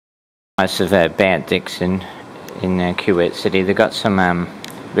House of Beit Dickson in Kuwait City. They got some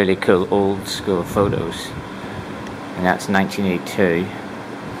really cool old school photos, and that's 1982.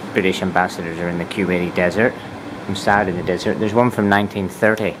 British ambassadors are in the Kuwaiti desert, inside in the desert. There's one from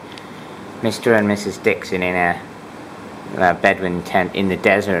 1930. Mr. and Mrs. Dickson in a Bedouin tent in the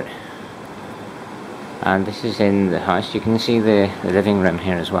desert. And this is in the house. You can see the living room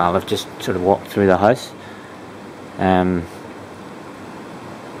here as well. I've just sort of walked through the house.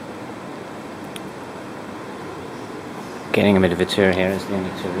 Getting a bit of a tour here as the only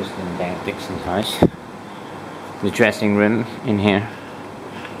tourist in Beit Dickson's house. The dressing room in here.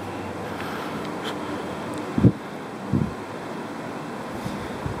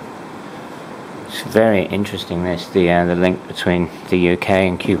 It's very interesting, this, the link between the UK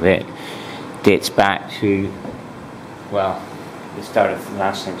and Kuwait dates back to, well, the start of the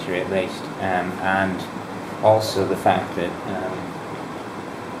last century at least, and also the fact that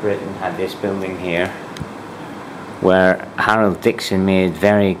Britain had this building here where Harold Dickson made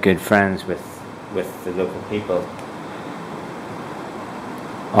very good friends with the local people,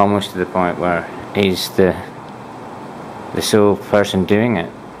 almost to the point where he's the sole person doing it,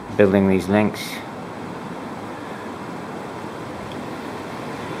 building these links.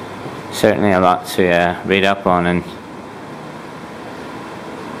 Certainly a lot to read up on, and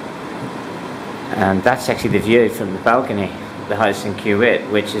that's actually the view from the balcony of the house in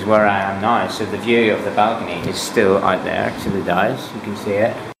Kuwait, which is where I am now. So the view of the balcony is still out there to the dice, you can see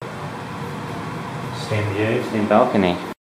it. Same view, same balcony.